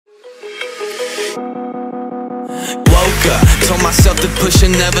Woke up, told myself to push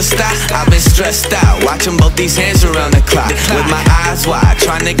and never stop. I've been stressed out, watching both these hands around the clock. With my eyes wide,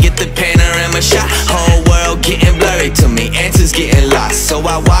 trying to get the panorama shot. Whole world getting blurry to me, answers getting lost. So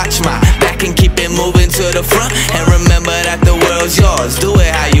I watch my back and keep it moving to the front. And remember that the world's yours, do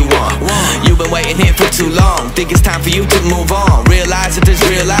it how you want. You've been waiting here for too long, think it's time for you to move on. Realize that there's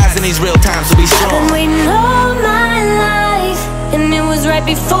real lies in these real times, so be strong. I've been waiting all my life, and it was right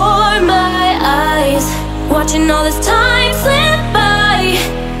before my eyes. Watching all this time slip by,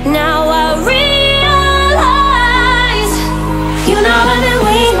 now I realize. You know I've been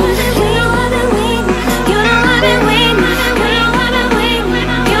waiting, you know I've been waiting, you know I've been waiting, you know I've been waiting,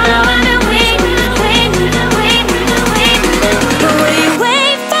 you know I've been waiting, waiting, waiting, waiting. But will you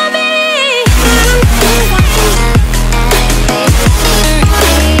wait for me?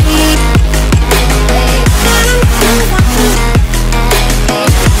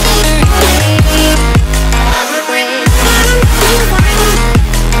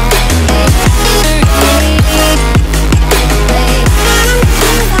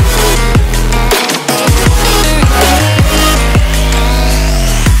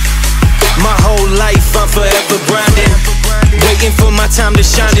 Forever grinding, waiting for my time to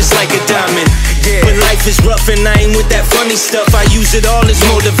shine just like a diamond. But life is rough and I ain't with that funny stuff. I use it all as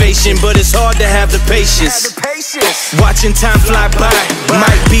motivation, but it's hard to have the patience. Watching time fly by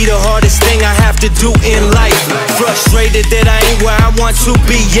might be the hardest thing I have to do in life. Frustrated that I ain't where I want to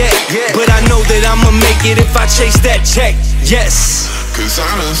be yet, but I know that I'ma make it if I chase that check. Yes. Cause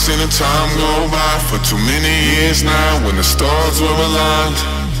I done seen the time go by for too many years now, when the stars were aligned.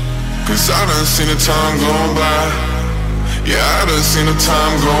 Cause I done seen the time go by. Yeah, I done seen the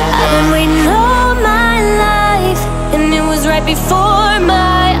time go by. I've been waiting all my life, and it was right before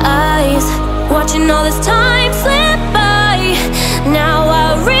my eyes. Watching all this time slip by, now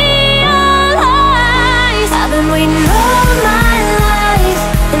I realize. I've been waiting all my life,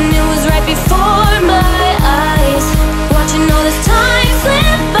 and it was right before my eyes. Watching all this time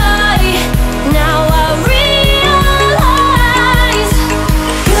slip by, now I realize.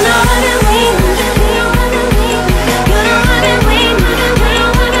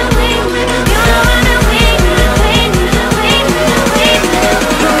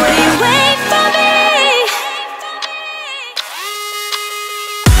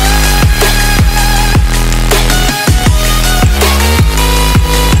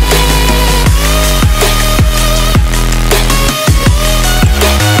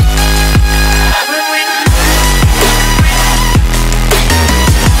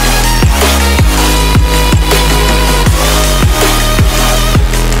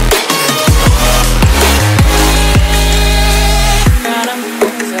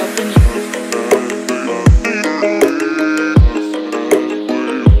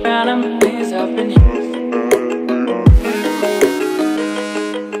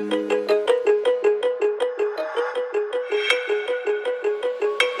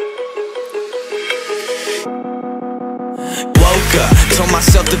 Told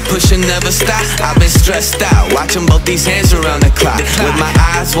myself to push and never stop. I've been stressed out, watching both these hands around the clock. With my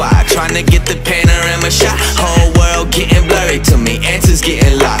eyes wide, trying to get the panorama shot. Whole world getting blurry to me, answers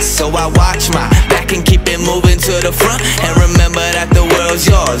getting lost. So I watch my back and keep it moving to the front. And remember that the world's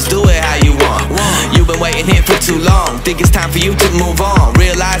yours, do it how you want. You've been waiting here for too long, think it's time for you to move on.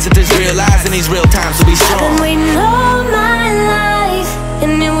 Realize that there's real lies in these real times, so be strong. I've been waiting all my life,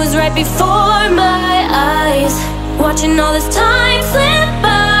 and it was right before my eyes. Watching all this time slip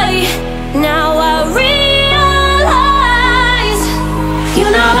by, now I realize. You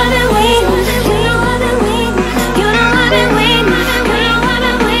know I've been waiting, you know I've been waiting, you know I've been waiting, you know I've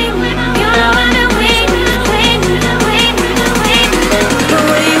been waiting, you know I've been waiting, waiting, waiting, waiting. But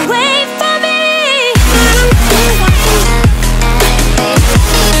will you wait for me?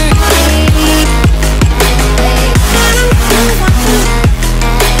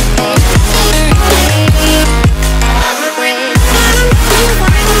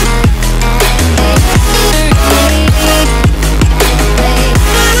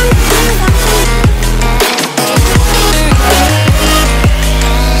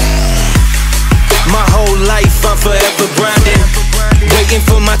 Forever grinding, waiting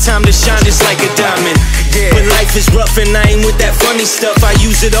for my time to shine just like a diamond. But life is rough and I ain't with that funny stuff. I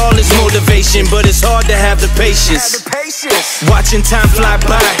use it all as motivation, but it's hard to have the patience. Watching time fly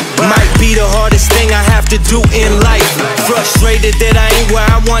by might be the hardest thing I have to do in life. Frustrated that I ain't where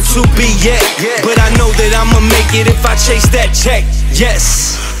I want to be yet, but I know that I'ma make it if I chase that check.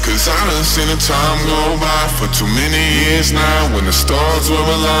 Yes. Cause I done seen the time go by for too many years now, when the stars were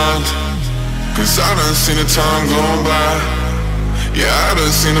aligned. Cause I done seen the time go by. Yeah, I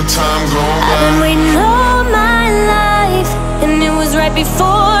done seen the time go I've by. been waiting all my life, and it was right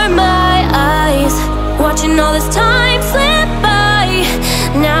before my eyes, watching all this time slip by.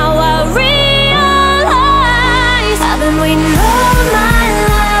 Now I realize I've been waiting all my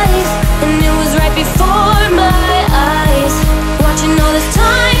life, and it was right before my eyes, watching all this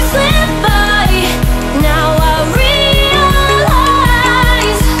time slip by. Now I realize,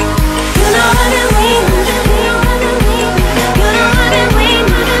 you know I've been waiting, you know I've been waiting, you know I've been waiting,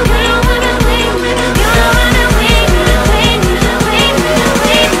 you know I've been waiting, you know I've been waiting, waiting, waiting,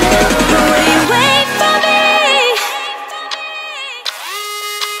 waiting. But will you wait for me?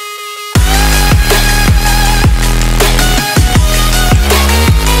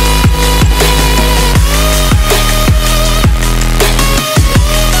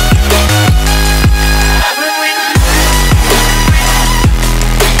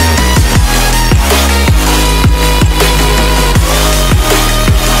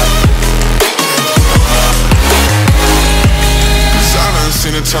 Cause I done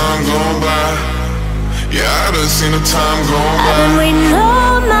seen the time go by. Yeah, I done seen the time go I've been by. waiting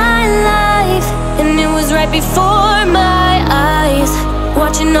all my life, and it was right before my eyes,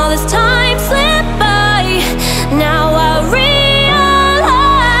 watching all this time slip by. Now I realize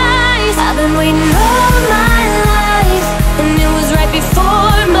I've been waiting all my life, and it was right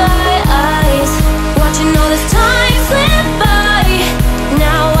before my eyes, watching all this time slip by.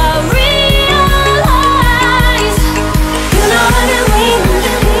 Now I realize, you know I've been waiting,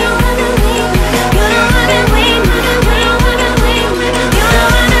 you know I've been waiting, you know I've been waiting, you know I've been waiting, you know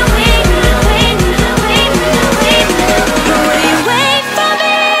I've been waiting, waiting, waiting, waiting. But will you wait for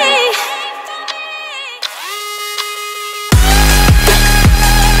me?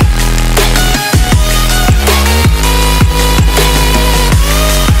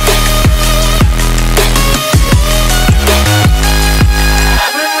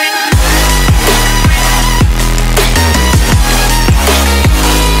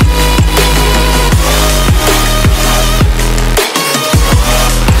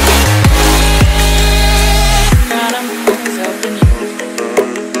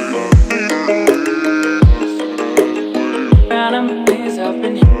 Is up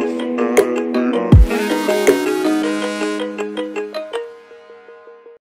in you.